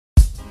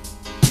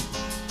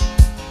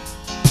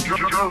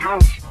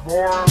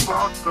More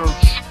about the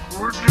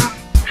squidget.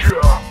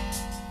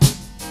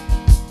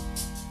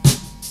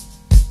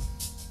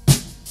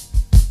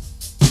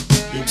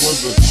 It was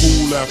a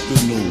cool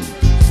afternoon,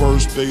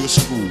 first day of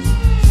school.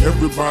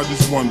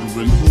 Everybody's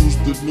wondering who's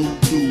the new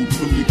dude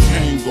with the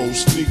Kango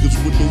sneakers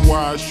with the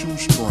wide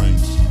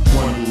shoestrings.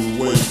 Wondering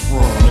where he's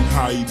from and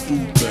how he do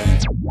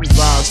things. His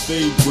eyes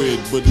stayed red,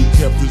 but he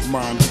kept his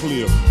mind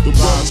clear. The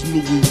boss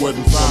knew he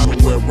wasn't from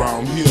nowhere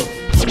around here.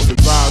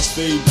 His eyes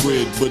stayed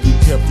red, but he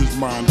kept his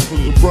mind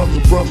clear. The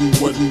brother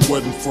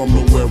wasn't from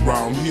nowhere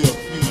around here.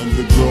 And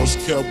the girls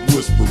kept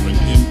whispering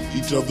in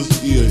each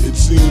other's ear. It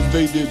seemed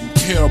they didn't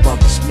care about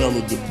the smell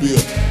of the beer.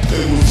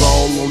 They was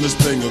all on this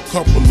thing, a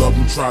couple of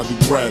them tried to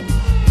grab it,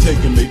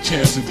 taking their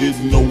chance and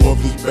didn't know of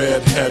his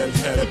bad habit.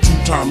 Had a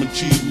two-time and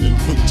cheating and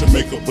quick to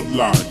make up a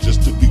lie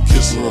just to be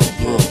kissing up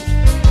girls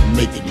and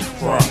making them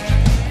cry.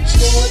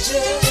 Georgy,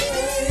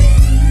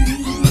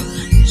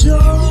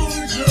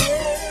 Georgy,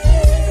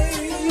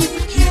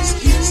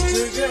 kiss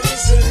the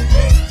girls and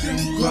make them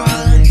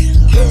cry.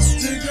 Kiss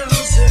the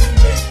girls and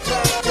make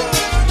them cry.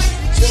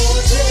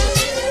 Georgy,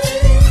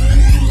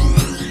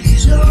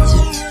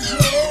 Georgy,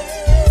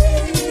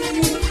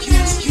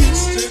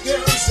 kiss the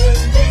girls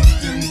and make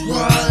them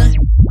cry.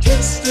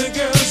 Kiss the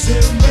girls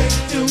and make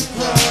them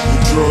cry.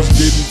 The girls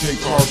didn't take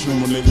caution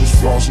when they was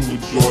flossing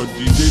with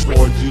Georgy. They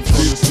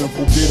did a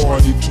simple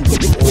party to the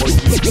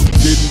orgy.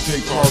 Didn't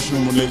take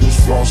caution when they was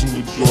flossing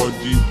with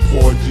Georgy.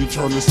 Georgy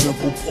turned a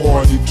simple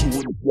party to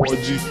an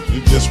orgy.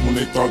 And just when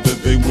they thought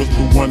that they was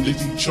the one that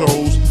he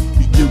chose,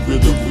 he get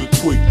rid of it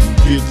quick and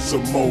did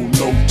some more.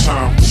 No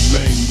time for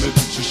lame.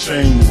 It's a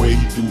shame the way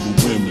he do the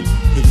women.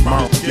 His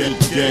mouth get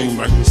game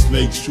like a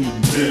snake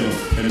shooting venom.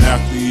 And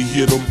after he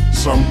hit them,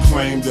 some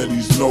claim that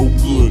he's no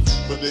good,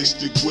 but they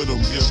stick with him.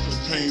 Yes, the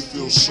pain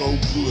feels so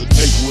good.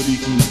 Take what he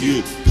can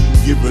get,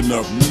 giving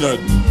up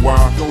nothing. Why?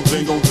 Don't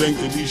think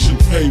that he should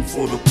pay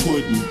for the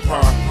pudding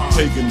pie.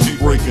 Taking them,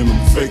 breaking them,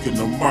 faking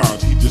them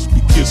out. He just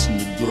be kissing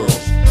the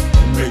girls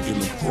and making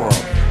them cry.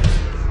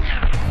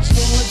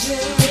 Georgy,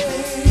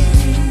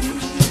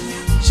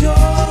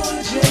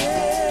 Georgy,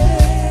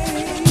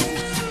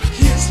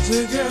 kiss the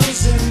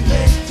girls and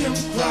make them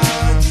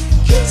cry.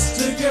 Kiss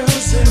the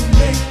girls and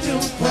make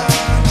them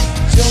cry.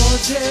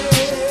 Georgy,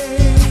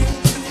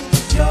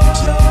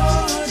 Georgy,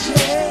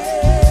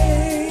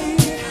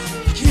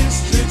 kiss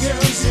the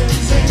girls and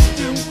make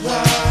them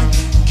cry.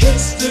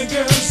 Kiss the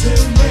girls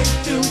and make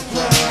them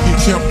cry. He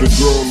kept the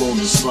girl on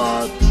his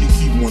side, he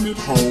keep one at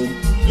home.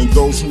 And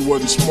those who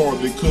wasn't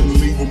smart, they couldn't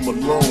leave him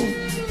alone.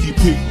 He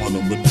picked one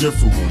of them, a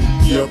different one.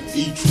 Yep,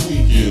 each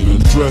weekend,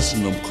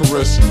 undressing them,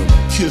 caressing them,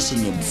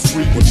 kissing them,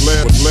 freaking.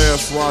 But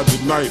last Friday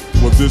night,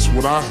 well, this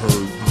what I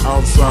heard.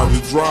 Outside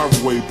the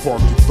driveway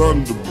parked a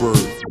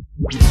Thunderbird.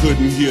 You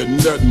couldn't hear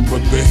nothing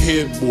but the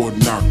headboard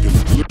knocking.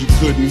 You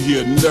couldn't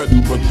hear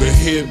nothing but the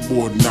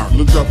headboard knocking.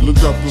 Looked up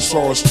and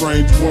saw a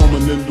strange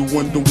woman in the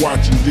window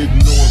watching.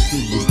 Didn't know if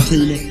it was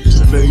Tina.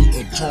 Today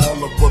a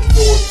taller, but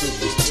know if it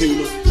was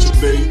Tina.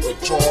 Today a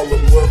taller,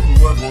 what?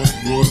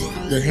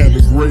 They had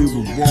a grave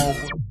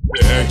revolver.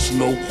 They asked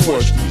no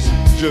questions.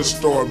 Just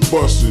started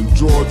busting.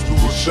 George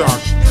was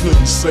shocked.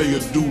 Couldn't say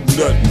or do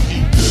nothing. He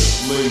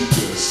just laid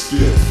there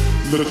still,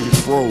 looking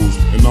froze,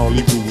 and all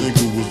he could think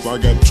of was, I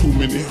got too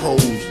many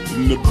hoes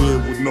in the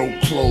bed with no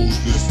clothes,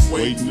 just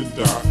waiting to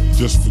die,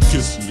 just for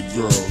kissing the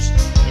girls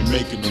and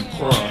making them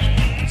cry.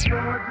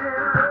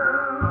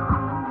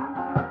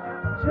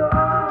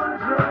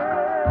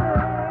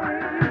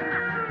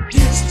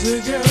 Kiss the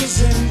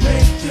girls and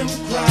make them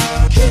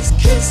cry. Kiss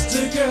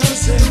the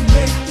girls and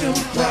make them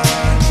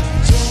cry.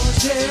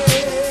 Georgy,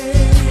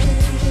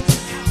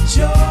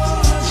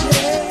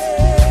 Georgy,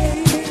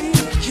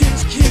 kiss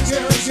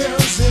the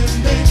girls and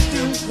make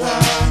them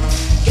cry.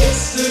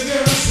 Kiss the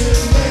girls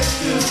and make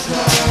them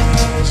cry.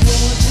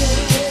 Georgy,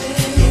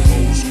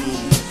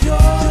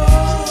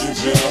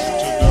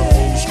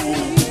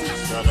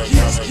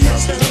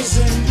 kiss girls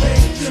and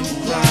make them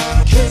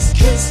cry. Kiss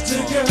the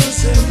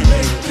girls and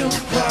make them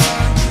cry.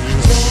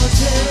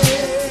 Georgy,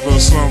 Little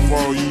something for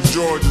all you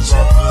Georges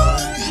out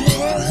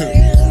there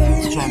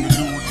trying to do